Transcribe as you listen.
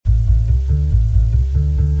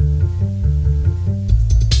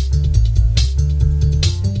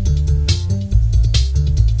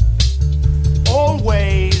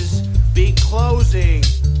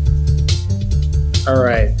All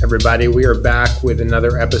right, everybody, we are back with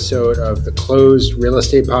another episode of the Closed Real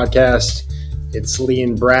Estate Podcast. It's Lee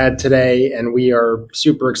and Brad today, and we are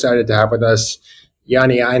super excited to have with us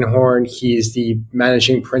Yiannes Einhorn. He's the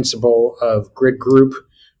managing principal of Grid Group,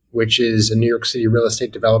 which is a New York City real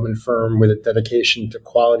estate development firm with a dedication to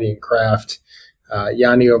quality and craft.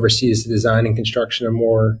 Yiannes oversees the design and construction of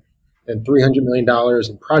more than $300 million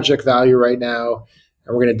in project value right now.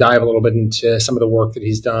 And we're going to dive a little bit into some of the work that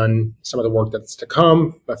he's done, some of the work that's to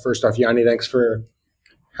come. But first off, Yiannes, thanks for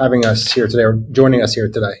having us here today, or joining us here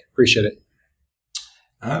today. Appreciate it.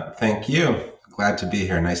 Thank you. Glad to be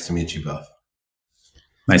here. Nice to meet you both.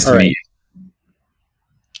 Nice to meet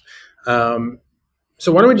you.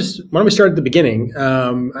 So why don't we start at the beginning?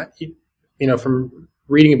 From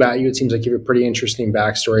reading about you, it seems like you have a pretty interesting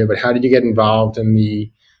backstory. But how did you get involved in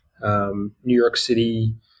the New York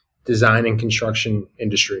City design and construction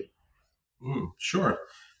industry? Sure.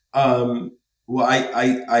 Well,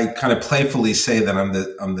 I kind of playfully say that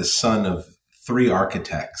I'm the son of three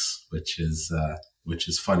architects, which is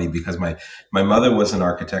funny because my mother was an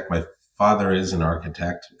architect, my father is an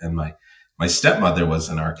architect, and my stepmother was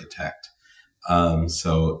an architect.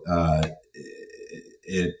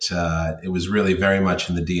 It was really very much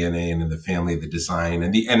in the DNA and in the family, the design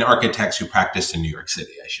and architects who practiced in New York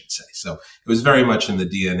City, I should say. So it was very much in the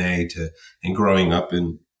DNA and growing up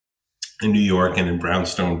in New York and in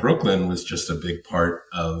Brownstone, Brooklyn was just a big part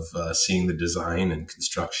of seeing the design and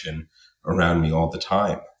construction around me all the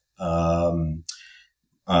time.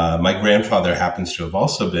 My grandfather happens to have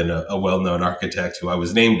also been a well-known architect who I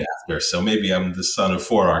was named after. So maybe I'm the son of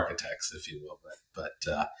four architects, if you will,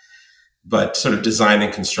 but sort of design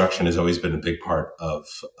and construction has always been a big part of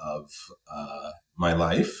my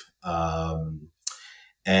life.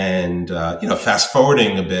 Fast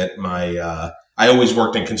forwarding a bit, I always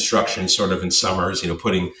worked in construction sort of in summers,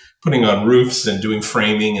 putting on roofs and doing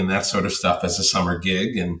framing and that sort of stuff as a summer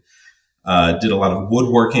gig, and did a lot of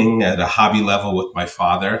woodworking at a hobby level with my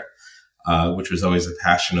father, which was always a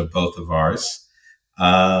passion of both of ours.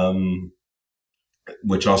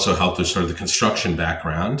 Which also helped with sort of the construction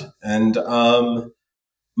background. And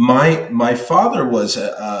my father was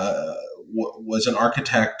an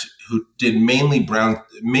architect who did mainly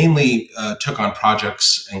took on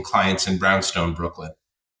projects and clients in Brownstone, Brooklyn.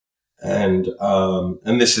 And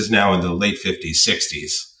this is now in the late 50s,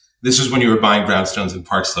 60s. This is when you were buying brownstones in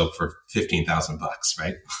Park Slope for $15,000,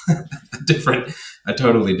 right? a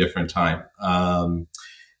totally different time. I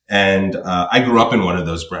grew up in one of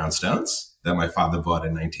those brownstones that my father bought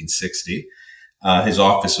in 1960. His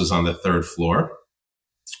office was on the third floor.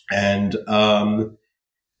 And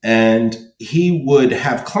he would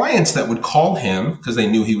have clients that would call him because they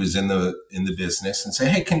knew he was in the business and say,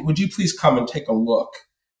 "Hey, would you please come and take a look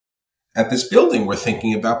at this building? We're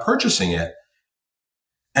thinking about purchasing it."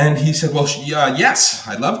 And he said, "Well, yes,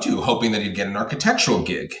 I'd love to," hoping that he'd get an architectural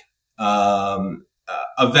gig.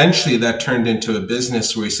 Eventually that turned into a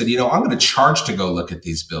business where he said, I'm going to charge to go look at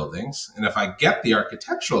these buildings. And if I get the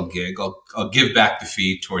architectural gig, I'll give back the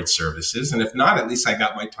fee towards services. And if not, at least I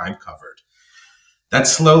got my time covered. That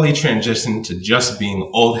slowly transitioned to just being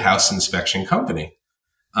old house inspection company,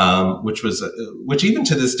 which even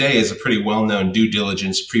to this day is a pretty well-known due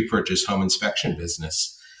diligence pre-purchase home inspection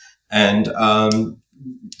business. And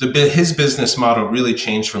his business model really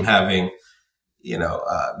changed from having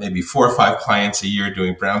maybe 4 or 5 clients a year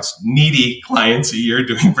doing needy clients a year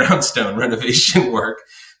doing brownstone renovation work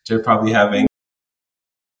to probably having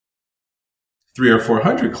 300 or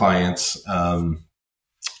 400 clients,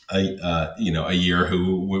 a year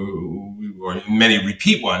or many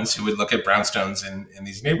repeat ones who would look at brownstones in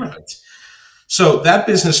these neighborhoods. So that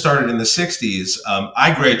business started in the 60s.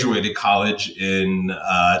 I graduated college in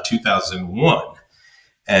 2001.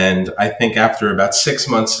 And I think after about 6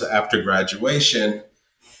 months after graduation,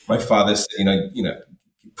 my father said,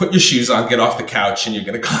 put your shoes on, get off the couch, and you're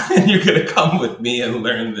going to come with me and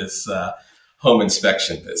learn this home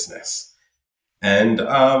inspection business. And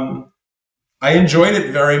I enjoyed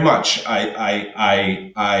it very much.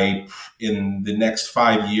 I in the next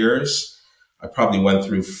 5 years, I probably went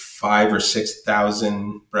through 5,000 or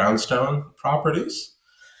 6,000 brownstone properties,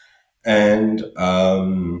 and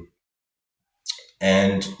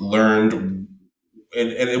learned, and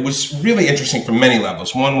it was really interesting from many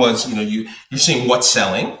levels. One was, you're seeing what's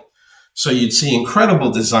selling. So you'd see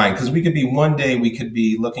incredible design, because we could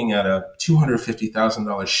be looking at a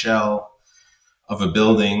 $250,000 shell of a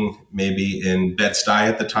building, maybe in Bed-Stuy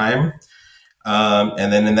at the time.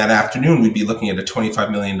 And then in that afternoon, we'd be looking at a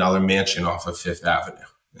 $25 million mansion off of Fifth Avenue.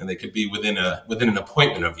 And they could be within an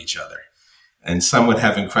appointment of each other. And some would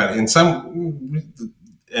have incredible, and some,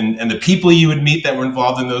 and the people you would meet that were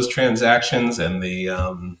involved in those transactions, and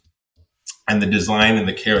the design and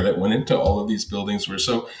the care that went into all of these buildings were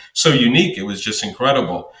so unique. It was just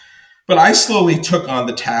incredible. But I slowly took on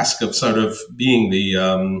the task of sort of being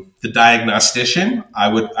the diagnostician. I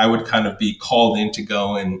would kind of be called in to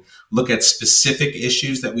go and look at specific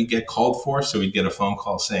issues that we get called for. So we'd get a phone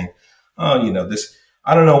call saying, "Oh, this.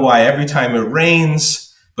 I don't know why every time it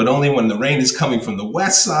rains, but only when the rain is coming from the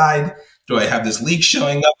west side, do I have this leak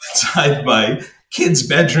showing up inside my kid's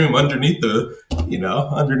bedroom underneath the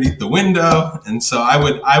window?" And so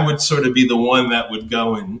I would sort of be the one that would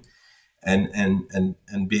go and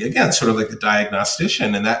be, again, sort of like the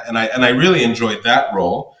diagnostician, and I really enjoyed that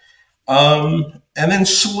role. And then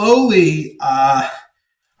slowly I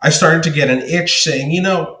started to get an itch saying,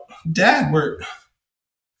 Dad,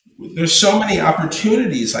 there's so many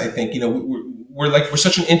opportunities. I think we're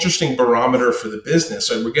such an interesting barometer for the business.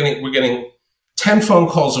 So we're getting 10 phone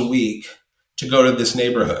calls a week to go to this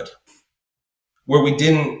neighborhood where we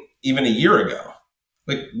didn't even a year ago.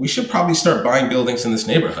 Like, we should probably start buying buildings in this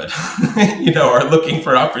neighborhood, or looking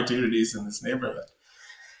for opportunities in this neighborhood.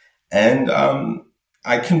 And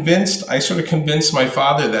I sort of convinced my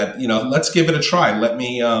father that, let's give it a try. Let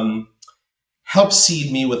me help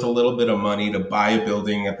seed me with a little bit of money to buy a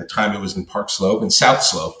building. At the time, it was in South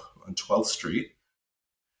Slope on 12th Street.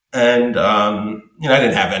 And, I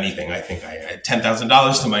didn't have anything. I think I had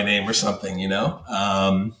 $10,000 to my name or something,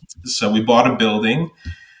 So we bought a building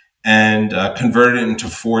and converted it into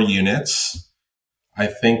 4 units. I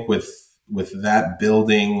think with that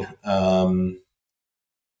building,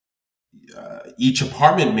 each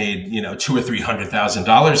apartment made $200,000 or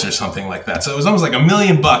 $300,000 or something like that. So it was almost like $1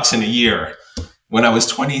 million in a year. When I was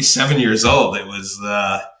 27 years old, it was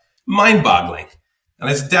mind-boggling. And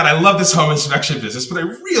I said, "Dad, I love this home inspection business, but I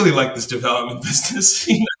really like this development business."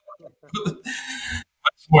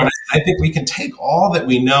 I think we can take all that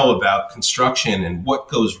we know about construction and what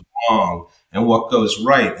goes wrong and what goes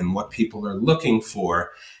right and what people are looking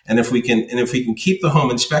for. And if we can keep the home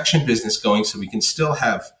inspection business going, so we can still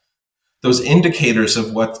have those indicators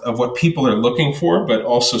of what people are looking for, but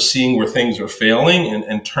also seeing where things are failing,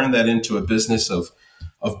 and turn that into a business of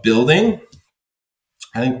building,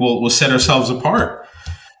 I think we'll set ourselves apart.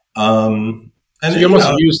 And so you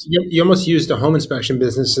almost used the home inspection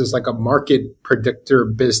business as like a market predictor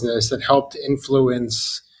business that helped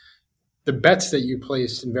influence the bets that you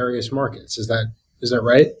placed in various markets. Is that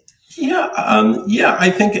right? Yeah, I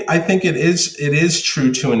think it is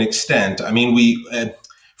true to an extent. I mean,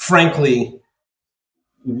 frankly,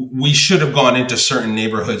 we should have gone into certain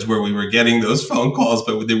neighborhoods where we were getting those phone calls,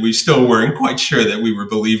 but we still weren't quite sure that we were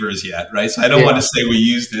believers yet, right? So I don't want to say we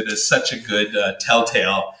used it as such a good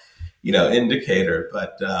telltale, indicator,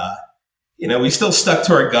 but we still stuck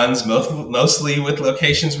to our guns mostly with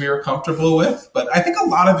locations we were comfortable with. But I think a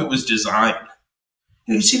lot of it was design.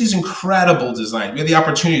 You see these incredible designs. We had the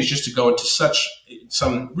opportunities just to go into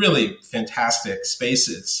some really fantastic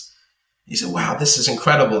spaces. You say, "Wow, this is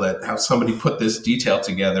incredible that how somebody put this detail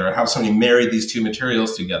together, or how somebody married these two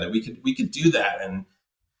materials together. We could do that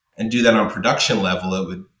and do that on production level. It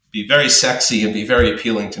would be very sexy and be very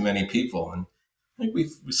appealing to many people." And I think we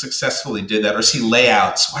successfully did that. Or see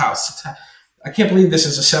layouts. Wow, I can't believe this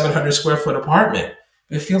is a 700 square foot apartment.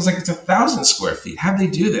 It feels like it's 1,000 square feet. How'd they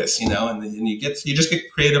do this? And you just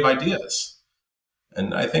get creative ideas.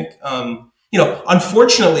 And I think,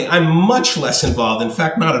 unfortunately, I'm much less involved. In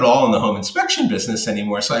fact, not at all in the home inspection business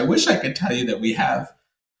anymore. So I wish I could tell you that we have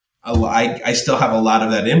I still have a lot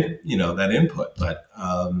of that that input, but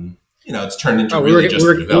it's turned into just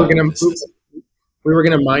a development business. We were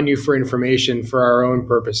going to mine you for information for our own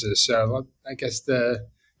purposes. So I guess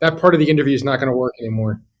that part of the interview is not going to work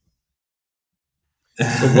anymore.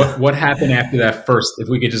 So what happened after that first? If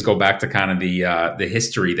we could just go back to kind of the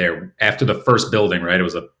history there after the first building, right? It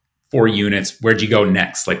was 4 units. Where'd you go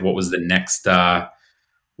next? Like, what was the next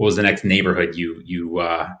neighborhood you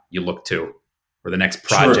looked to, or the next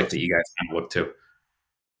project that you guys kind of looked to?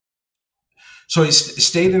 So I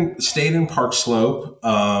stayed in Park Slope.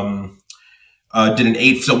 Did an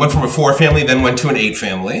 8, so went from a 4-family, then went to an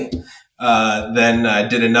 8-family. Then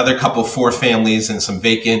did another couple 4 families and some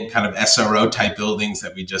vacant kind of SRO type buildings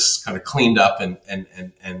that we just kind of cleaned up and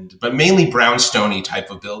but mainly brownstone-y type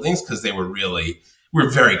of buildings, because we're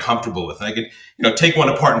very comfortable with. I could take one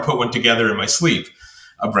apart and put one together in my sleep,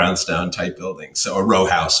 a brownstone type building, so a row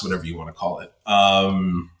house, whatever you want to call it.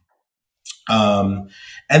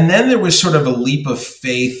 And then there was sort of a leap of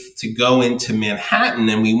faith to go into Manhattan,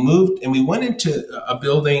 and we moved and we went into a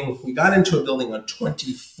building. We got into a building on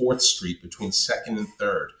 24th Street between 2nd and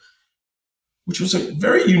 3rd, which was a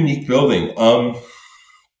very unique building.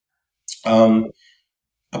 Um,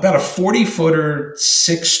 about a 40-footer,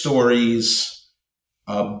 6 stories,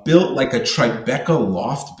 built like a Tribeca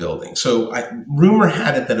loft building. So rumor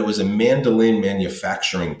had it that it was a mandolin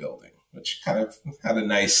manufacturing building, which kind of had a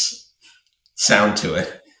nice sound to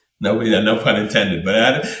it. No pun intended,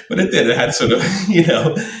 but it did. It had sort of, it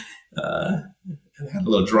had a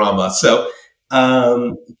little drama. So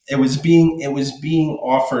it was being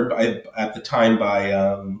offered at the time by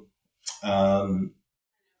um,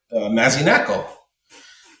 Mazzinacco,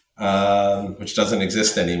 which doesn't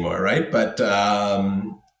exist anymore, right? But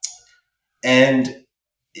and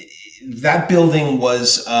that building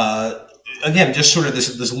was again just sort of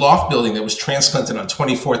this loft building that was transplanted on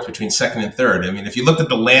 24th between 2nd and 3rd. I mean, if you looked at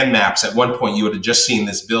the land maps, at one point you would have just seen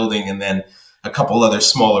this building and then a couple other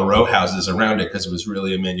smaller row houses around it because it was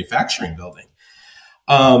really a manufacturing building.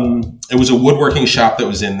 It was a woodworking shop that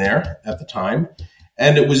was in there at the time,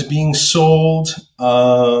 and it was being sold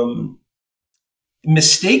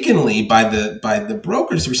mistakenly by the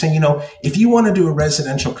brokers. They were saying, if you want to do a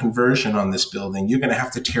residential conversion on this building, you're going to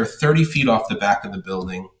have to tear 30 feet off the back of the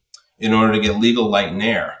building in order to get legal light and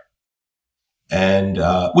air. And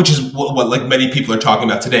which is what like many people are talking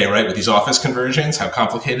about today, right? With these office conversions, how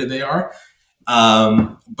complicated they are.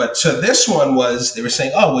 But so this one was, they were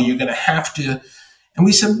saying, oh, well, you're going to have to. And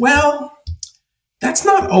we said, well, that's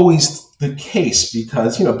not always the case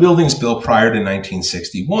because, buildings built prior to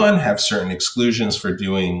 1961 have certain exclusions for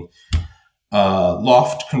doing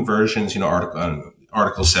loft conversions,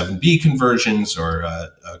 Article 7B conversions or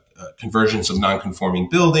conversions of non-conforming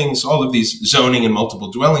buildings, all of these zoning and multiple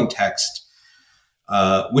dwelling texts,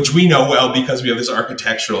 which we know well because we have this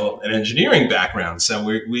architectural and engineering background. So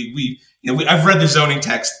I've read the zoning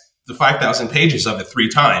text, the 5,000 pages of it 3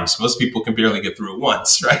 times. Most people can barely get through it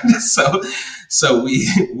once, right? So we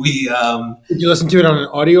Did you listen to it on an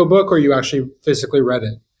audiobook or you actually physically read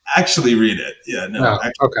it? Actually read it. Yeah, no. Oh,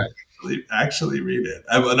 okay. Actually read it.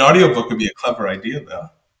 An audiobook would be a clever idea, though.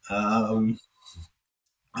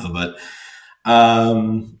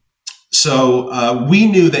 So we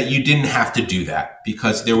knew that you didn't have to do that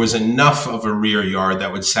because there was enough of a rear yard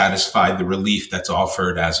that would satisfy the relief that's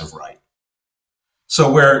offered as of right.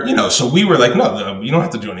 So so we were like, no, you don't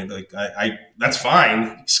have to do anything. Like, that's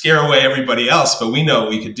fine. Scare away everybody else, but we know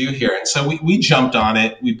what we could do here. And so we jumped on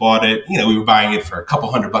it. We bought it. We were buying it for a couple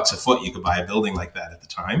 $100 a foot. You could buy a building like that at the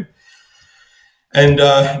time. And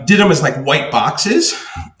did them as like white boxes,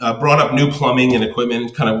 brought up new plumbing and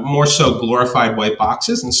equipment, kind of more so glorified white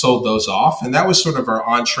boxes, and sold those off. And that was sort of our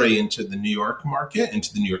entree into the New York market,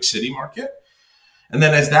 into the New York City market. And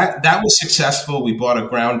then as that was successful, we bought a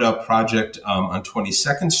ground up project on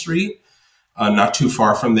 22nd Street, not too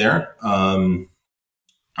far from there,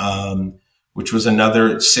 which was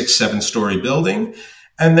another 6-7 story building.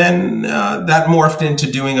 And then that morphed into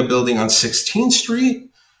doing a building on 16th Street,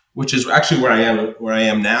 which is actually where I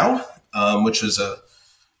am now, which was a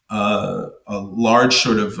large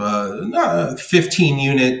sort of 15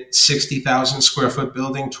 unit, 60,000 square foot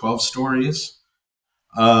building, 12 stories.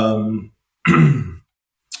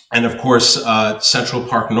 And of course, Central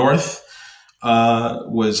Park North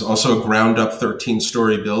was also a ground up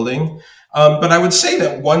 13-story building. But I would say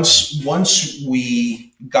that once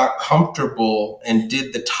we got comfortable and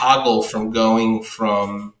did the toggle from going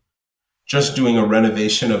from just doing a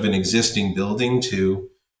renovation of an existing building to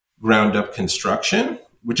ground up construction,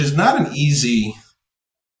 which is not an easy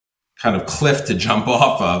kind of cliff to jump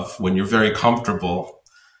off of when you're very comfortable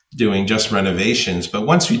doing just renovations. But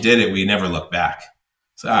once we did it, we never looked back.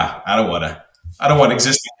 So I don't want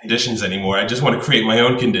existing conditions anymore. I just want to create my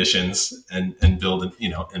own conditions and build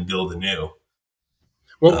anew.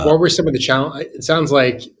 What were some of the challenges? It sounds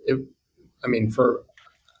like,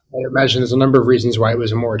 I imagine there's a number of reasons why it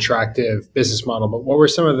was a more attractive business model, but what were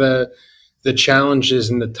some of the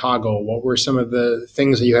challenges in the toggle? What were some of the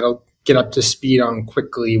things that you had to get up to speed on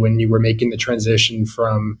quickly when you were making the transition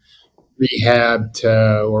from rehab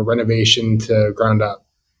or renovation to ground up?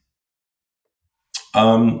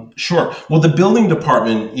 Sure. Well, the building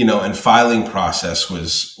department, and filing process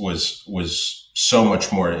was so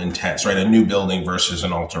much more intense, right? A new building versus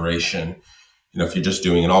an alteration. If you're just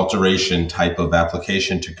doing an alteration type of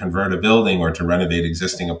application to convert a building or to renovate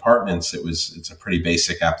existing apartments, it's a pretty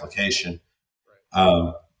basic application,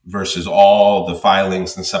 versus all the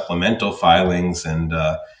filings and supplemental filings and,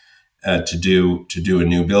 to do a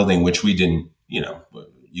new building, which we didn't,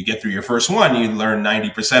 you get through your first one, you learn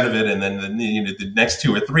 90% of it, and then the next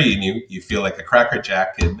 2 or 3, and you feel like a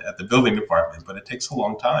crackerjack at the building department. But it takes a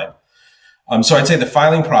long time. So I'd say the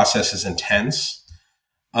filing process is intense,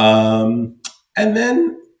 and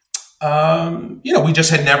then We just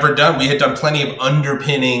had never done, we had done plenty of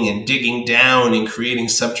underpinning and digging down and creating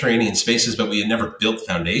subterranean spaces, but we had never built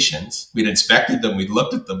foundations. We'd inspected them, we'd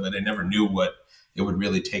looked at them, but I never knew what it would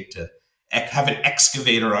really take to have an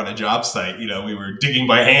excavator on a job site. We were digging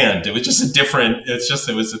by hand. It was just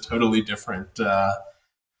it was a totally different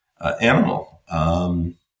animal.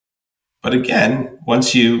 But again,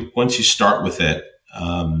 once you start with it,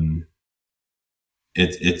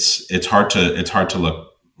 it's hard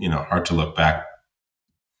to look back.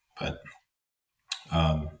 But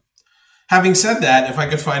having said that, if I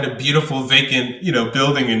could find a beautiful vacant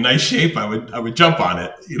building in nice shape, I would jump on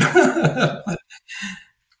it.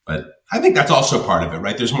 But I think that's also part of it,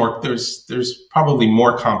 right? There's probably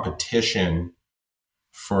more competition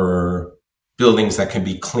for buildings that can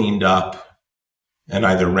be cleaned up and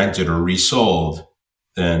either rented or resold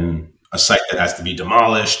than a site that has to be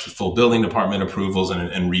demolished, full building department approvals,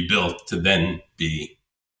 and rebuilt to then be,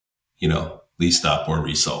 leased up or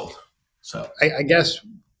resold. So I guess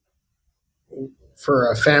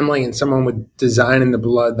for a family and someone with design in the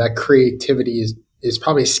blood, that creativity is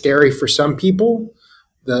probably scary for some people.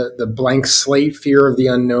 The blank slate fear of the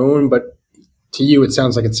unknown, but to you, it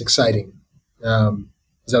sounds like it's exciting.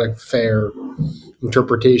 Is that a fair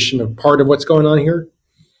interpretation of part of what's going on here?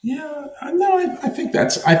 Yeah, no, I think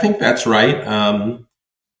that's right.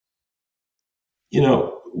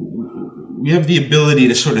 We have the ability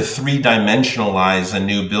to sort of three-dimensionalize a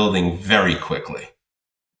new building very quickly.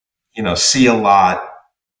 See a lot,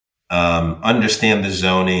 understand the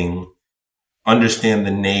zoning, understand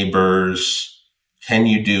the neighbors. Can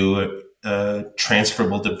you do a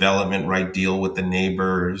transferable development, right? Deal with the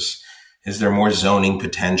neighbors. Is there more zoning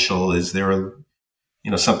potential? Is there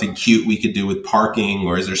something cute we could do with parking,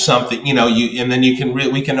 or is there something, and then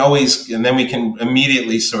we can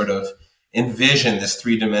immediately sort of envision this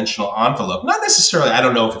three-dimensional envelope. Not necessarily, I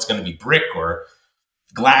don't know if it's going to be brick or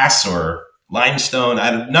glass or limestone.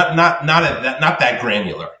 Not that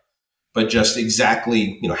granular, but just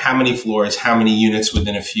exactly, how many floors, how many units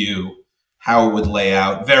within a few, how it would lay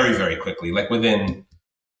out very, very quickly, like within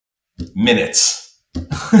minutes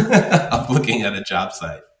of looking at a job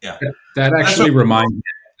site. Yeah. That actually reminds me.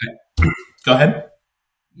 Go ahead.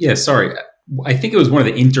 Yeah, sorry. I think it was one of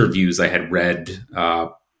the interviews I had read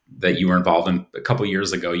that you were involved in a couple of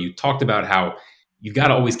years ago. You talked about how you've got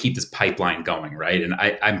to always keep this pipeline going, right? And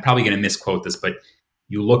I'm probably going to misquote this, but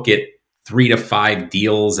you look at 3 to 5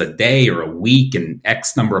 deals a day or a week and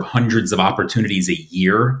X number of hundreds of opportunities a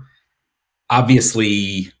year.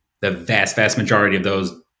 Obviously, the vast, vast majority of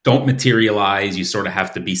those don't materialize. You sort of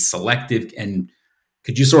have to be selective. And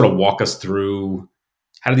could you sort of walk us through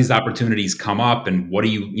how do these opportunities come up, and what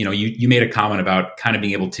do you made a comment about kind of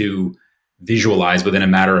being able to visualize within a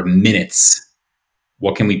matter of minutes,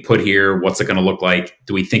 what can we put here? What's it going to look like?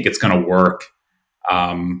 Do we think it's going to work?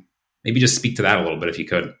 Maybe just speak to that a little bit if you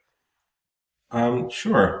could.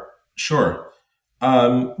 Sure.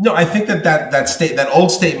 No, I think that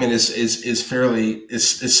old statement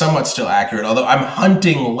is somewhat still accurate. Although I'm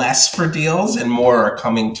hunting less for deals and more are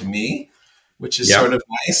coming to me, which is sort of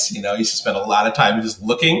nice. You used to spend a lot of time just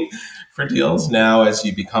looking for deals. Now, as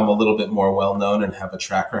you become a little bit more well known and have a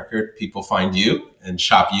track record, people find you and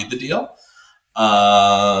shop you the deal.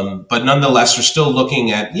 But nonetheless, we're still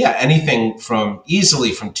looking at anything from 2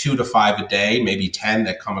 to 5 a day, maybe 10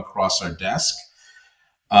 that come across our desk.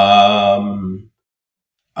 I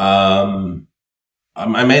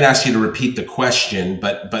might ask you to repeat the question,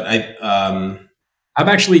 but I'm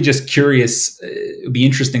actually just curious. It would be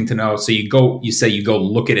interesting to know. So you say you go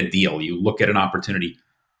look at a deal, you look at an opportunity.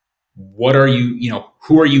 What are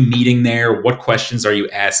who are you meeting there? What questions are you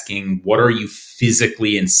asking? What are you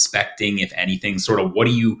physically inspecting, if anything? Sort of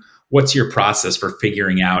what's your process for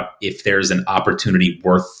figuring out if there's an opportunity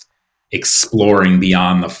worth exploring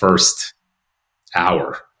beyond the first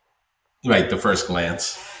hour? Right, the first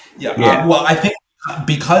glance. Yeah. Well, I think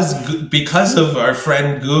because of our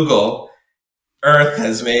friend Google, Earth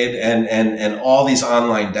has made and all these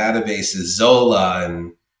online databases, Zola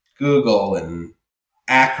and Google and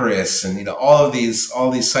Acris and all these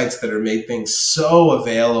sites that are made things so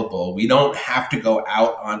available. We don't have to go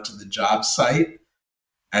out onto the job site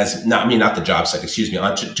not the job site, excuse me,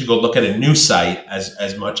 to go look at a new site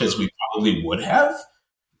as much as we probably would have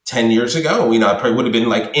 10 years ago. I probably would have been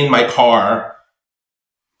like in my car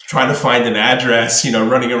trying to find an address,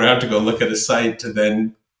 running around to go look at a site to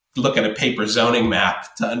then look at a paper zoning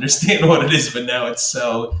map to understand what it is. But now it's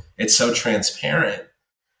so transparent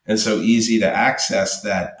and so easy to access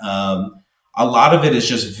that a lot of it is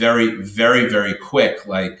just very, very, very quick.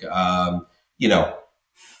 Like,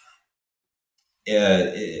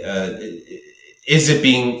 is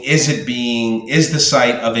the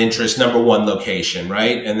site of interest, number one, location,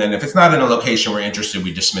 right? And then if it's not in a location we're interested,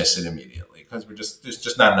 we dismiss it immediately because there's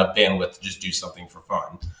just not enough bandwidth to just do something for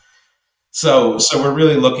fun. So we're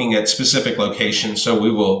really looking at specific locations. So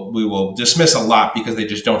we will dismiss a lot because they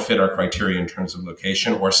just don't fit our criteria in terms of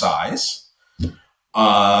location or size.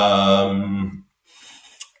 And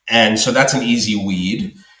so that's an easy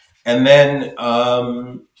weed. And then,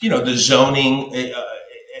 the zoning,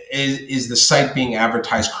 is the site being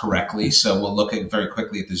advertised correctly? So we'll look at very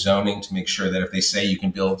quickly at the zoning to make sure that if they say you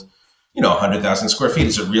can build, 100,000 square feet,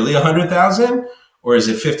 is it really 100,000? Or is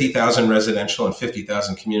it 50,000 residential and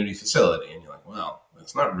 50,000 community facility? And you're like, well,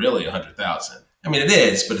 it's not really 100,000. I mean, it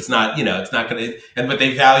is, but it's not, it's not going to, but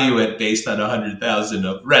they value it based on 100,000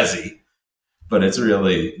 of resi, but it's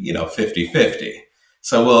really, 50-50.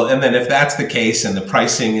 So and then if that's the case and the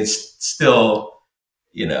pricing is still,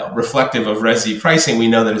 reflective of resi pricing, we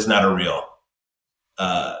know that it's not a real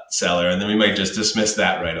seller. And then we might just dismiss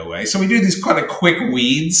that right away. So we do these kind of quick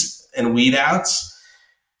weeds and weed outs.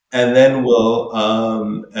 And then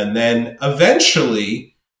and then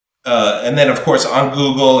eventually, and then of course on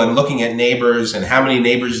Google and looking at neighbors and how many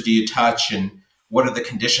neighbors do you touch and what are the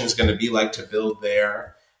conditions going to be like to build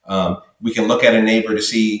there. We can look at a neighbor to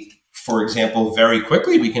see, for example, very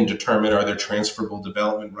quickly, we can determine are there transferable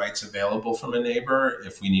development rights available from a neighbor.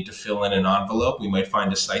 If we need to fill in an envelope, we might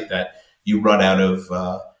find a site that you run out of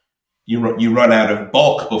you run out of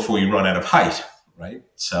bulk before you run out of height, right?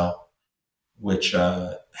 So, which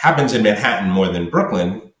happens in Manhattan more than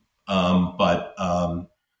Brooklyn, but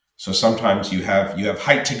so sometimes you have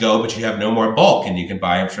height to go, but you have no more bulk, and you can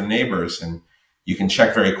buy them from neighbors, and you can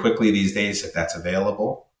check very quickly these days if that's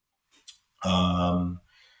available.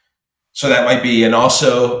 So that might be, and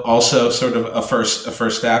also sort of a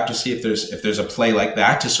first step to see if there's a play like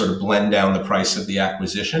that to sort of blend down the price of the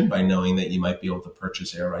acquisition by knowing that you might be able to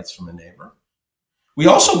purchase air rights from a neighbor. We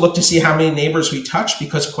also look to see how many neighbors we touch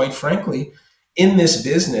because, quite frankly, in this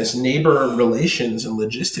business, neighbor relations and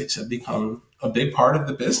logistics have become a big part of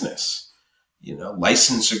the business.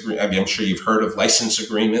 License agreement. I mean, I'm sure you've heard of license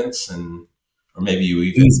agreements, or maybe you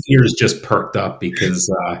even. These ears just perked up because.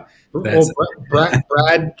 Brad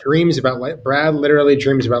literally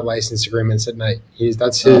dreams about license agreements at night.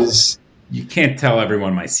 That's his. You can't tell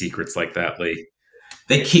everyone my secrets like that, Lee.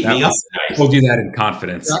 They keep me up. I told you that in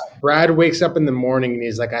confidence. Brad wakes up in the morning and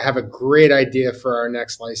he's like, "I have a great idea for our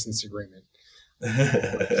next license agreement."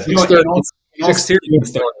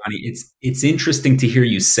 It's interesting to hear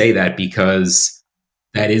you say that because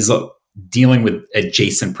that is dealing with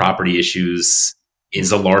adjacent property issues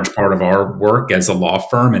is a large part of our work as a law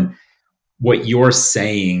firm. And what you're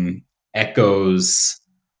saying echoes,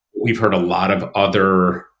 we've heard a lot of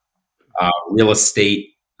other real estate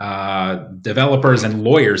developers and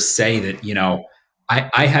lawyers say that,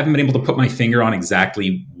 I haven't been able to put my finger on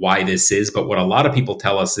exactly why this is, but what a lot of people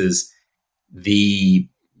tell us is the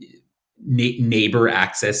neighbor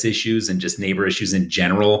access issues and just neighbor issues in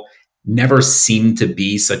general never seemed to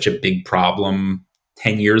be such a big problem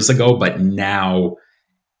 10 years ago, but now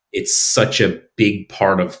it's such a big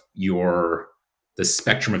part of the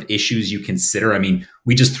spectrum of issues you consider. I mean,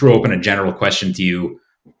 we just threw open a general question to you.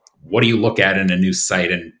 What do you look at in a new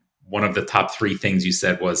site? And one of the top 3 things you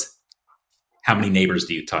said was, how many neighbors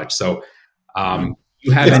do you touch? So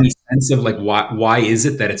you have any sense of like, why is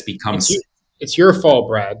it that it's become... It's your fault,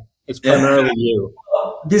 Brad. It's primarily you.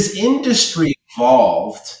 This industry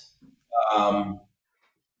evolved.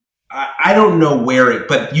 I don't know where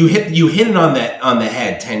but you hit it on the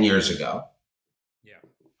head 10 years ago. Yeah.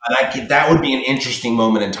 And that would be an interesting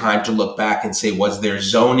moment in time to look back and say, was there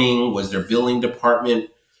zoning? Was there building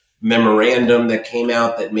department memorandum that came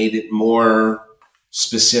out that made it more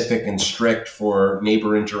specific and strict for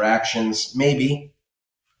neighbor interactions? Maybe.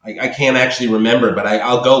 I can't actually remember, but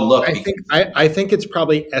I'll go look. I think it's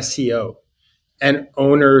probably SEO and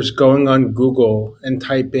owners going on Google and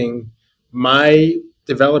typing, my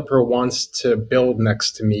developer wants to build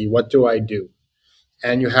next to me. What do I do?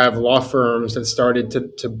 And you have law firms that started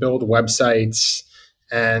to build websites,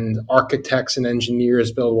 and architects and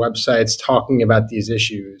engineers build websites talking about these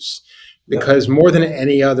issues. Because more than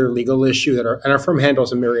any other legal issue and our firm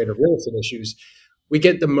handles a myriad of real estate issues, we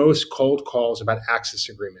get the most cold calls about access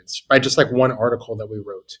agreements by just like one article that we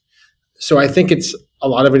wrote. So I think a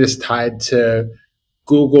lot of it is tied to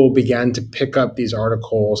Google began to pick up these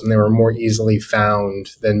articles and they were more easily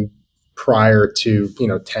found than prior to,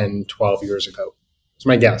 10, 12 years ago. It's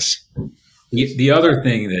my guess. The other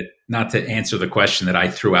thing that, not to answer the question that I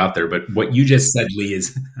threw out there, but what you just said, Lee,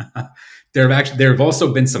 is there have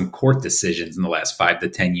also been some court decisions in the last 5 to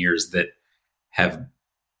 10 years that have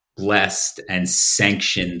blessed and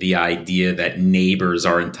sanctioned the idea that neighbors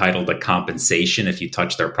are entitled to compensation if you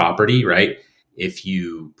touch their property, right? If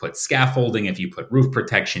you put scaffolding, if you put roof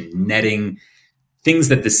protection, netting, things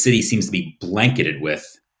that the city seems to be blanketed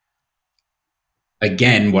with.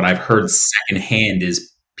 Again, what I've heard secondhand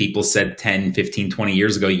is people said 10, 15, 20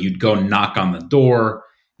 years ago, you'd go knock on the door,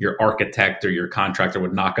 your architect or your contractor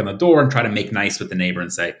would knock on the door and try to make nice with the neighbor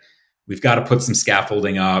and say, we've got to put some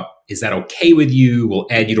scaffolding up. Is that okay with you? We'll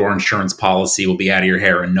add you to our insurance policy. We'll be out of your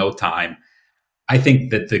hair in no time. I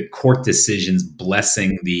think that the court decisions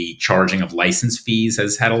blessing the charging of license fees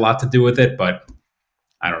has had a lot to do with it, but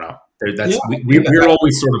I don't know. We're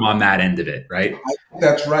always sort of on that end of it, right? I think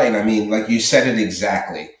that's right. I mean, like you said it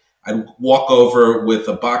exactly. I'd walk over with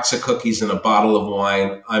a box of cookies and a bottle of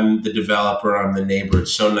wine. I'm the developer. I'm the neighbor.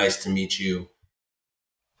 It's so nice to meet you.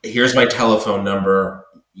 Here's my telephone number.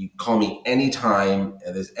 You call me anytime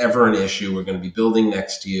there's ever an issue. We're going to be building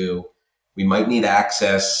next to you. We might need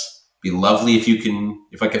access. Be lovely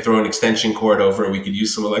if I could throw an extension cord over and we could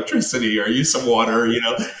use some electricity or use some water,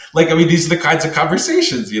 these are the kinds of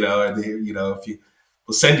conversations, if we'll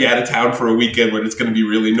send you out of town for a weekend when it's going to be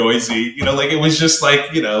really noisy, it was just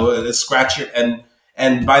like, a scratch your, and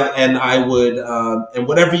I would, and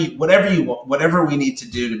whatever you want, whatever we need to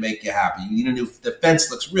do to make you happy. You need the fence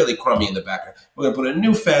looks really crummy in the back. We're going to put a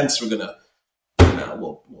new fence. We're going to,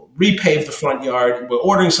 we'll repave the front yard. We're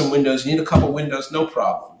ordering some windows. You need a couple windows, no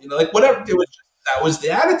problem. Whatever. That was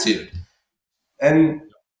the attitude. And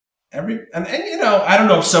I don't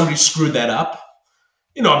know if somebody screwed that up.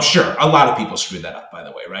 I'm sure a lot of people screwed that up, by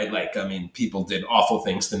the way, right? People did awful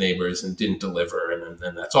things to neighbors and didn't deliver,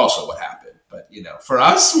 and that's also what happened. But for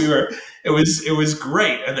us, it was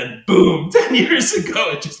great. And then boom, 10 years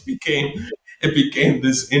ago, it became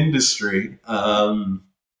this industry.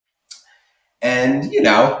 And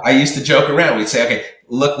I used to joke around. We'd say, "Okay,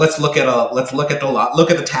 let's look at the lot.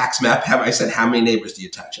 Look at the tax map." I said, "How many neighbors do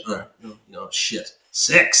you touch?" Shit,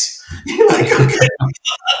 6. Like, okay,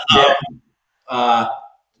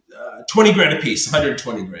 20 grand a piece,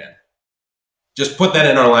 120 grand. Just put that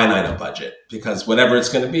in our line item budget because whatever it's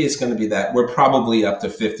going to be that. We're probably up to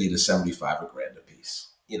 50 to 75 grand a piece.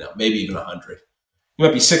 Maybe even 100. You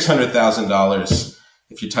might be $600,000.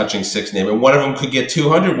 If you're touching 6 neighbors, one of them could get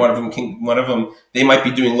 200. One of them, they might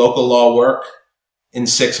be doing local law work in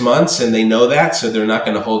 6 months, and they know that, so they're not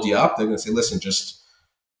going to hold you up. They're going to say, "Listen, just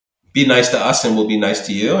be nice to us, and we'll be nice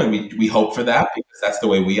to you." And we hope for that because that's the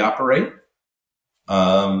way we operate.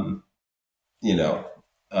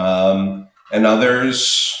 And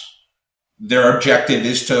others, their objective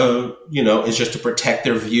is just to protect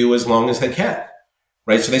their view as long as they can,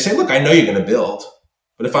 right? So they say, "Look, I know you're going to build.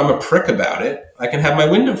 But if I'm a prick about it, I can have my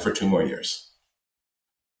window for 2 more years."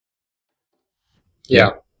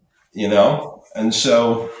 Yeah. And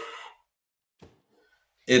so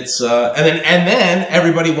it's, and then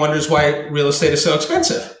everybody wonders why real estate is so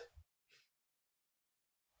expensive.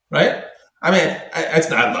 Right? I mean, it's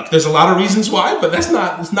not, look, there's a lot of reasons why, but that's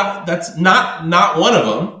not one of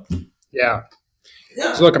them. Yeah.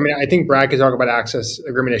 Yeah. So look, I mean, I think Brad could talk about access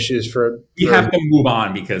agreement issues We have to move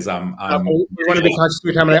on because we want to be conscious of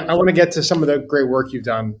your time, and I want to get to some of the great work you've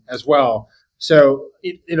done as well. So,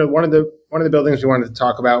 one of the buildings we wanted to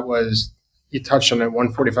talk about was, you touched on it,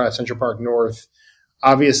 145 Central Park North.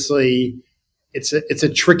 Obviously, it's a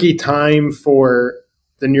tricky time for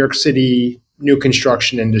the New York City new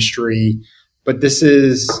construction industry, but this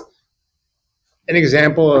is an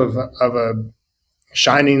example of a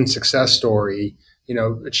shining success story.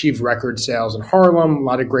 Achieved record sales in Harlem, a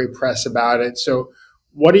lot of great press about it. So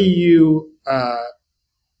what do you, what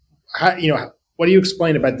do you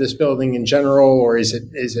explain about this building in general, or is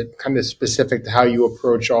it kind of specific to how you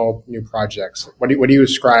approach all new projects? What do you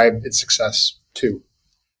ascribe its success to?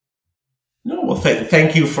 No, well,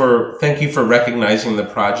 thank you for recognizing the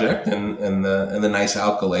project and the nice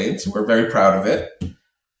accolades. We're very proud of it.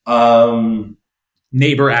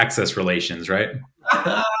 Neighbor access relations, right?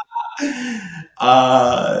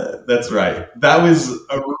 That's right. That was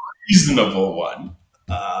a reasonable one.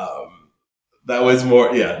 That was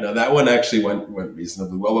more, that one actually went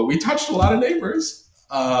reasonably well, but we touched a lot of neighbors.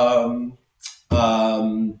 That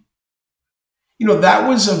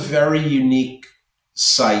was a very unique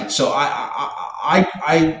site. So I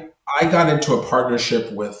got into a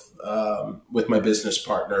partnership with my business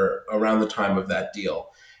partner around the time of that deal.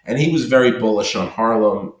 And he was very bullish on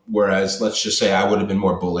Harlem, whereas let's just say I would have been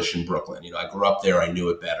more bullish in Brooklyn. I grew up there, I knew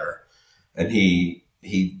it better. And he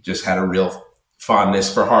just had a real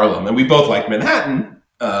fondness for Harlem. And we both like Manhattan,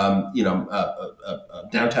 downtown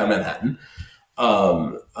Manhattan.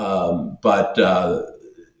 But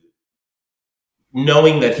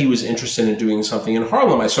knowing that he was interested in doing something in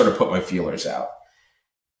Harlem, I sort of put my feelers out.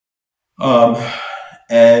 Um,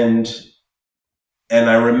 and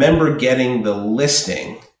I remember getting the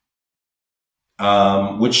listing,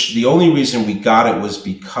 which the only reason we got it was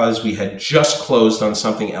because we had just closed on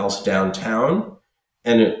something else downtown.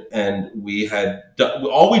 And we had done,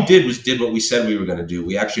 all we did was did what we said we were going to do.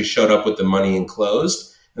 We actually showed up with the money and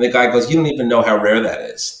closed. And the guy goes, "You don't even know how rare that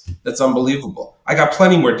is. That's unbelievable. I got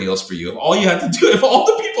plenty more deals for you. If all you had to do, if all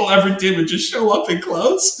the people ever did would just show up and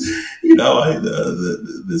close,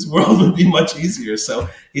 this world would be much easier." So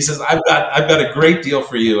he says, I've got a great deal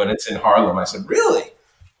for you, and it's in Harlem." I said, "Really?"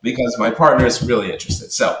 Because my partner is really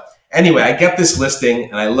interested. So anyway, I get this listing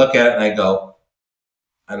and I look at it and I go,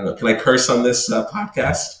 I don't know, can I curse on this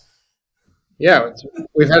podcast? Yeah,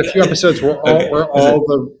 we've had a few episodes where all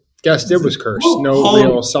the guest did was curse. No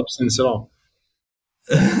real substance at all.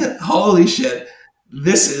 Holy shit.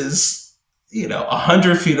 This is,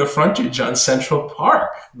 100 feet of frontage on Central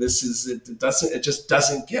Park. It just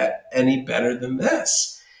doesn't get any better than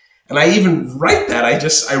this. And I even write that.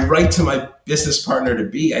 I write to my business partner to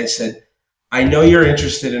be, I said, "I know you're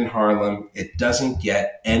interested in Harlem. It doesn't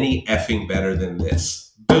get any effing better than this."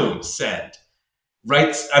 Boom, send.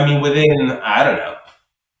 Writes, within, I don't know,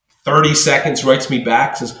 30 seconds, writes me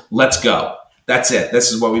back, says, "Let's go. That's it.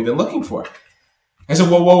 This is what we've been looking for." I said,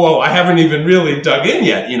 whoa, I haven't even really dug in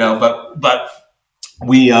yet, but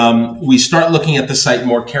we start looking at the site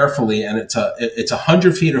more carefully, and it's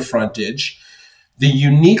 100 feet of frontage. The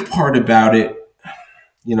unique part about it,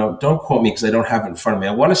 don't quote me because I don't have it in front of me.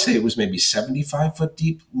 I want to say it was maybe 75-foot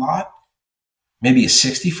deep lot, maybe a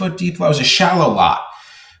 60-foot deep lot. It was a shallow lot.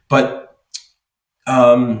 But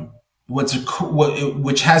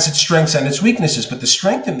which has its strengths and its weaknesses. But the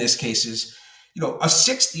strength in this case is, a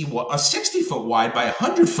 60-foot wide by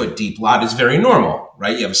 100-foot deep lot is very normal,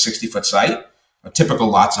 right? You have a 60-foot site. A typical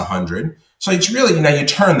lot's 100. So it's really, you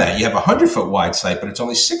turn that. You have a 100-foot wide site, but it's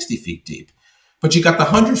only 60 feet deep. But you got the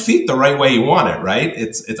 100 feet the right way you want it, right?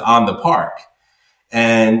 It's on the park.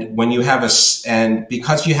 And when you have and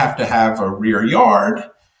because you have to have a rear yard,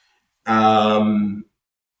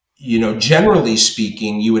 generally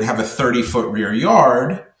speaking, you would have a 30-foot rear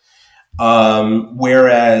yard,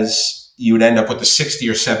 whereas you would end up with a 60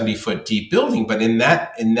 or 70-foot deep building. But in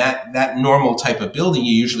that normal type of building,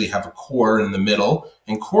 you usually have a core in the middle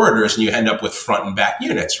and corridors, and you end up with front and back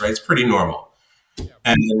units, right? It's pretty normal.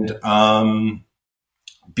 And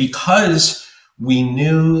because we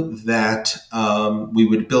knew that we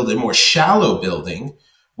would build a more shallow building,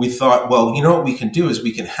 we thought, well, what we can do is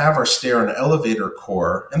we can have our stair and elevator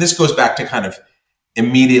core. And this goes back to kind of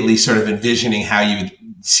immediately sort of envisioning how you would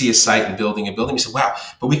see a site and building a building. We said, wow,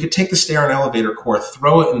 but we could take the stair and elevator core,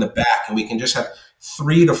 throw it in the back, and we can just have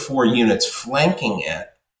 3 to 4 units flanking it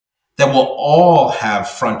that will all have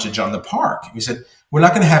frontage on the park. We said, we're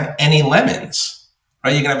not going to have any lemons,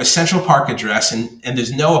 right? You're going to have a Central Park address and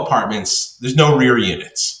there's no apartments, there's no rear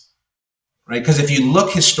units. Right? Because if you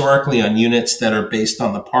look historically on units that are based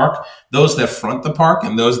on the park, those that front the park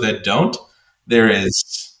and those that don't, there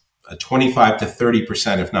is a 25 to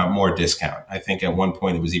 30%, if not more, discount. I think at one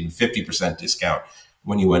point it was even 50% discount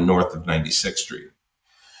when you went north of 96th Street.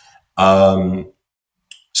 So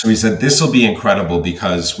we said, this will be incredible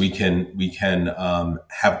because we can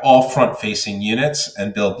have all front-facing units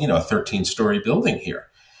and build, a 13-story building here.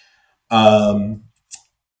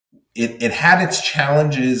 It had its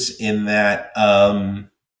challenges in that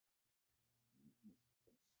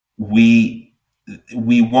we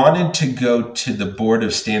wanted to go to the Board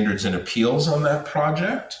of Standards and Appeals on that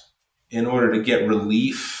project in order to get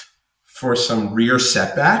relief for some rear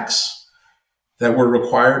setbacks that were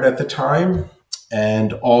required at the time,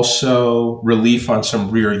 and also relief on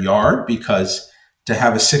some rear yard, because to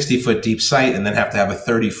have a 60-foot deep site and then have to have a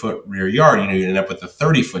 30-foot rear yard, you end up with a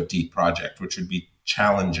 30-foot deep project, which would be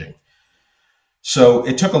challenging. So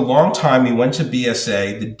it took a long time. We went to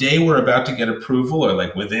BSA. The day we're about to get approval, or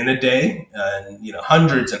like within a day, and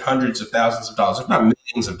hundreds and hundreds of thousands of dollars, if not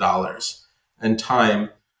millions of dollars, and time,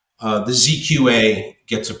 the ZQA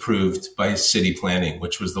gets approved by city planning,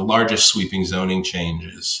 which was the largest sweeping zoning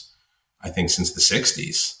changes, I think, since the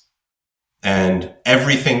 60s. And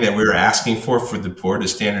everything that we were asking for the Board of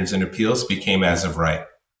Standards and Appeals became as of right.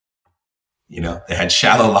 They had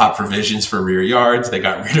shallow lot provisions for rear yards. They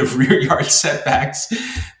got rid of rear yard setbacks.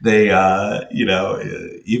 They,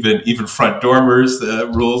 even front dormers,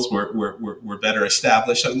 the rules were better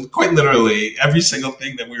established. So quite literally, every single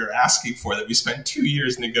thing that we were asking for, that we spent 2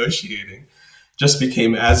 years negotiating, just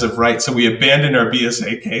became as of right. So we abandoned our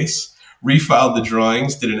BSA case, refiled the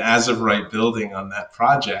drawings, did an as of right building on that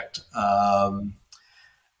project.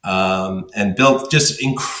 and built just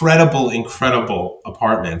incredible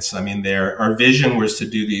apartments. I mean, our vision was to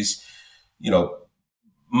do these,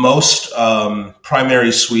 most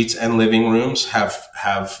primary suites and living rooms have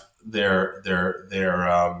their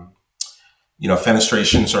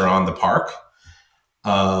fenestrations are on the park.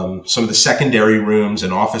 Some of the secondary rooms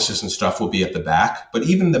and offices and stuff will be at the back, but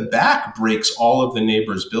even the back breaks all of the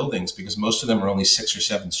neighbors' buildings because most of them are only 6 or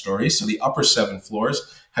 7 stories. So the upper 7 floors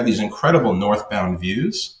have these incredible northbound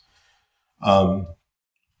views,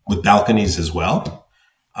 with balconies as well.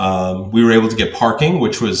 We were able to get parking,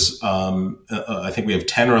 which was, I think we have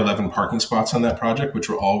 10 or 11 parking spots on that project, which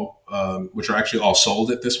are actually all sold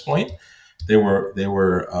at this point. They were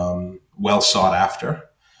well sought after.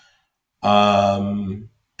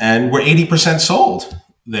 And we're 80% sold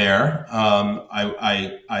there.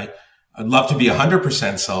 I'd love to be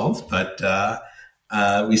 100% sold, but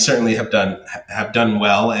we certainly have done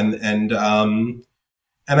well. And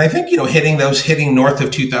I think hitting north of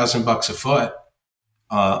 $2,000 a foot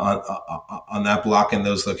on that block in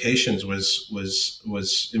those locations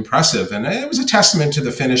was impressive, and it was a testament to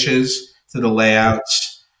the finishes, to the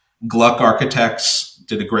layouts. Gluck Architects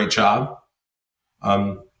did a great job.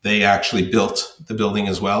 They actually built the building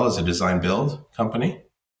as well as a design build company,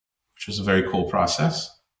 which was a very cool process.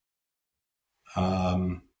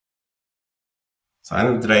 I'm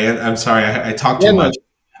sorry, I talked too much.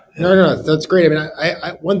 No, that's great. I mean,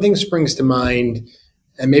 I one thing springs to mind,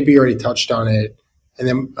 and maybe you already touched on it, and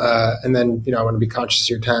then I want to be conscious of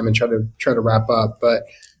your time and try to wrap up. But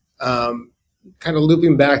kind of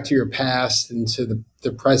looping back to your past and to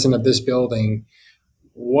the present of this building,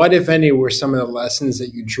 what, if any, were some of the lessons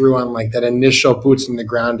that you drew on, like that initial boots in the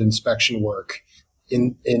ground inspection work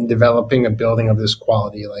in developing a building of this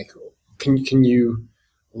quality? Like, can you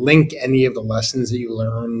link any of the lessons that you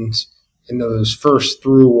learned in those first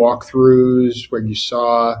walkthroughs where you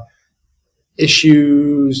saw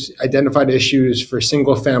identified issues for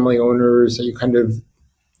single family owners that you kind of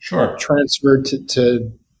transferred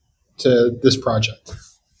to this project?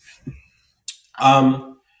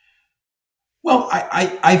 Well,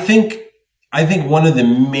 I think one of the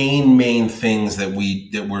main things that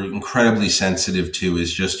we're incredibly sensitive to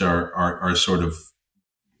is just our sort of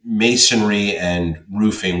masonry and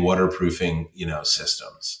roofing, waterproofing,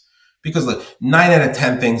 systems. Because 9 out of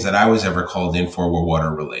 10 things that I was ever called in for were water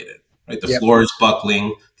related, right? The floor is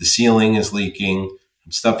buckling, the ceiling is leaking,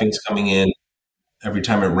 stuffing's coming in. Every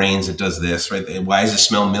time it rains, it does this, right? Why does it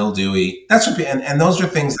smell mildewy? And those are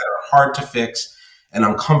things that are hard to fix and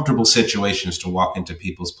uncomfortable situations to walk into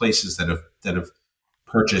people's places that have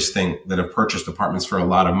purchased apartments for a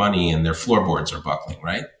lot of money and their floorboards are buckling,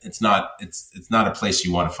 right? It's not a place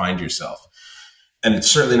you want to find yourself. And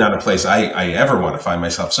it's certainly not a place I ever want to find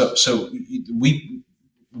myself. So we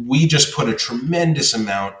just put a tremendous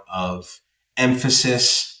amount of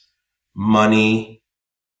emphasis, money,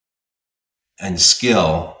 and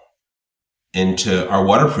skill into our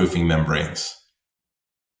waterproofing membranes.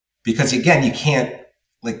 Because again, you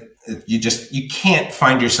can't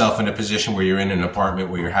find yourself in a position where you're in an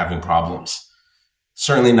apartment where you're having problems.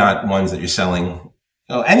 Certainly not ones that you're selling.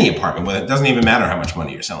 Any apartment, it doesn't even matter how much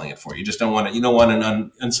money you're selling it for. You just don't want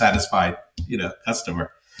an unsatisfied,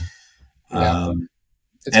 customer. Yeah.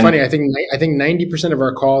 It's funny. I think 90% of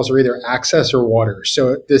our calls are either access or water.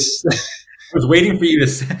 So this, I was waiting for you to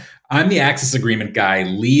say, I'm the access agreement guy.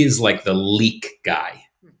 Lee is like the leak guy.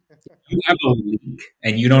 You have a leak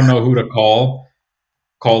and you don't know who to call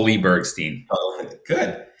Lee Bergstein. Oh,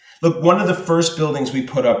 good. Look, one of the first buildings we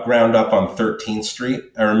put up ground up on 13th Street,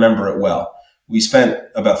 I remember it well. We spent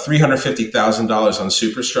about $350,000 on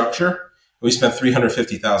superstructure. We spent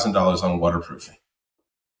 $350,000 on waterproofing.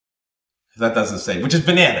 That doesn't say, which is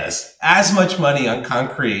bananas. As much money on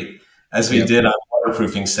concrete as we did on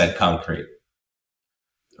waterproofing said concrete.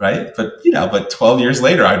 Right? But 12 years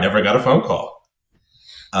later, I never got a phone call.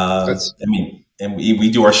 And we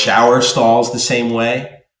do our shower stalls the same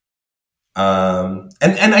way. And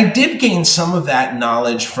I did gain some of that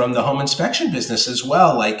knowledge from the home inspection business as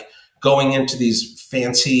well, like going into these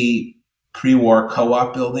fancy pre-war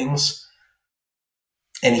co-op buildings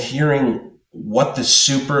and hearing what the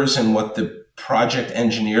supers and what the project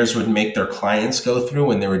engineers would make their clients go through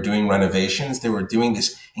when they were doing renovations. They were doing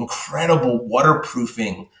this incredible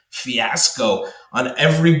waterproofing fiasco on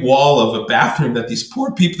every wall of a bathroom that these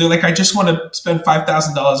poor people, they're like, I just want to spend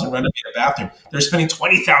 $5,000 and renovate a bathroom. They're spending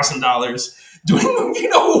 $20,000 doing,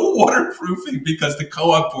 waterproofing because the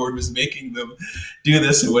co-op board was making them do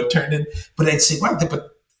this and what turned in. But I'd say,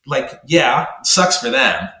 it sucks for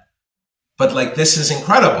them. But this is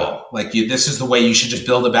incredible. This is the way you should just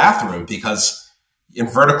build a bathroom because, in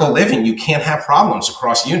vertical living, you can't have problems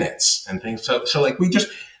across units and things. So like we just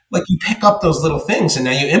like you pick up those little things and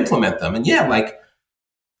now you implement them. And yeah, like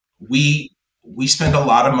we spend a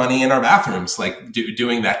lot of money in our bathrooms, like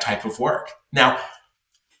doing that type of work. Now,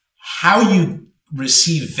 how you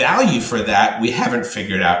receive value for that, we haven't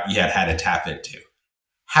figured out yet how to tap into.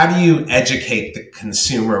 How do you educate the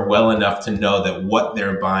consumer well enough to know that what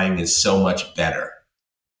they're buying is so much better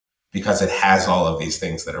because it has all of these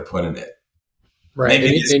things that are put in it? Right.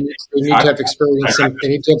 They need to have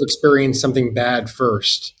experienced something bad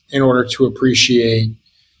first in order to appreciate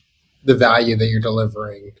the value that you're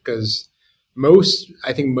delivering. Because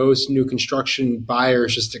I think most new construction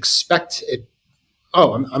buyers just expect it.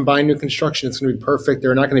 Oh, I'm buying new construction. It's going to be perfect.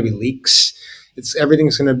 There are not going to be leaks.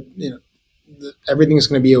 Everything's going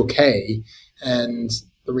to be okay. And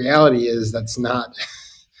the reality is that's not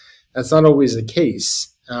always the case.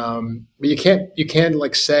 But you can't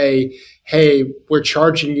like say, hey, we're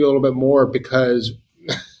charging you a little bit more because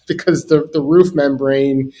the roof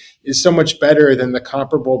membrane is so much better than the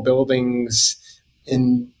comparable buildings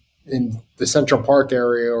in the Central Park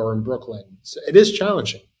area or in Brooklyn. So it is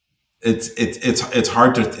challenging. It's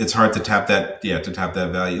hard to tap that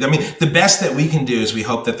value. I mean, the best that we can do is we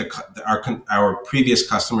hope that our previous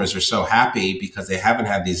customers are so happy because they haven't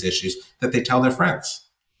had these issues that they tell their friends.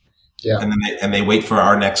 Yeah. And then they wait for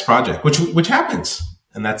our next project, which happens.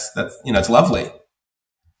 And that's it's lovely.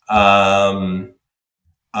 But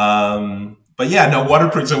yeah, no,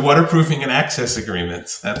 waterproofing and access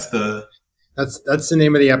agreements. That's the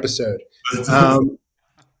name of the episode.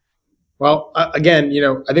 Well, again,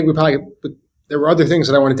 I think there were other things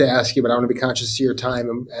that I wanted to ask you, but I want to be conscious of your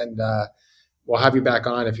time, and we'll have you back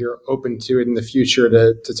on if you're open to it in the future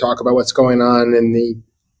to talk about what's going on in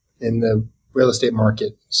the real estate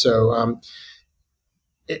market. So,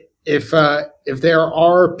 if there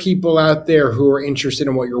are people out there who are interested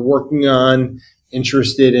in what you're working on,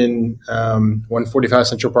 interested in 145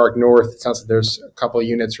 Central Park North, it sounds like there's a couple of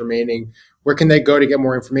units remaining. Where can they go to get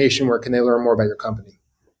more information? Where can they learn more about your company?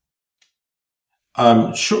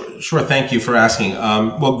 Sure. Thank you for asking.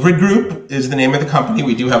 Well, Grid Group is the name of the company.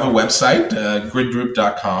 We do have a website,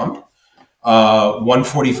 gridgroup.com.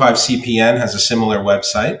 145 CPN has a similar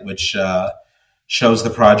website, which shows the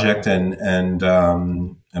project and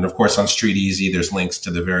of course on Street Easy, there's links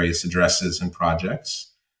to the various addresses and projects.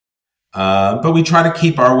 But we try to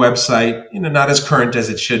keep our website, not as current as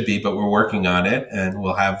it should be, but we're working on it, and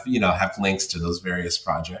we'll have links to those various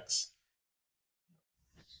projects.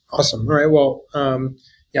 Awesome. All right. Well,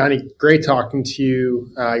 Yanni, great talking to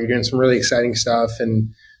you. You're doing some really exciting stuff,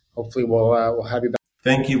 and hopefully we'll have you back.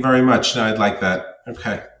 Thank you very much. No, I'd like that.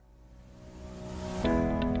 Okay.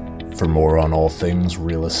 For more on all things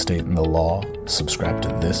real estate and the law, subscribe to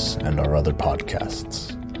this and our other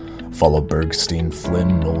podcasts. Follow Bergstein,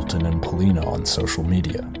 Flynn, Knowlton, and Polina on social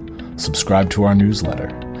media. Subscribe to our newsletter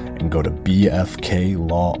and go to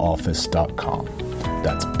bfklawoffice.com.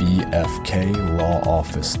 That's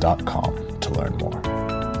bfklawoffice.com to learn more.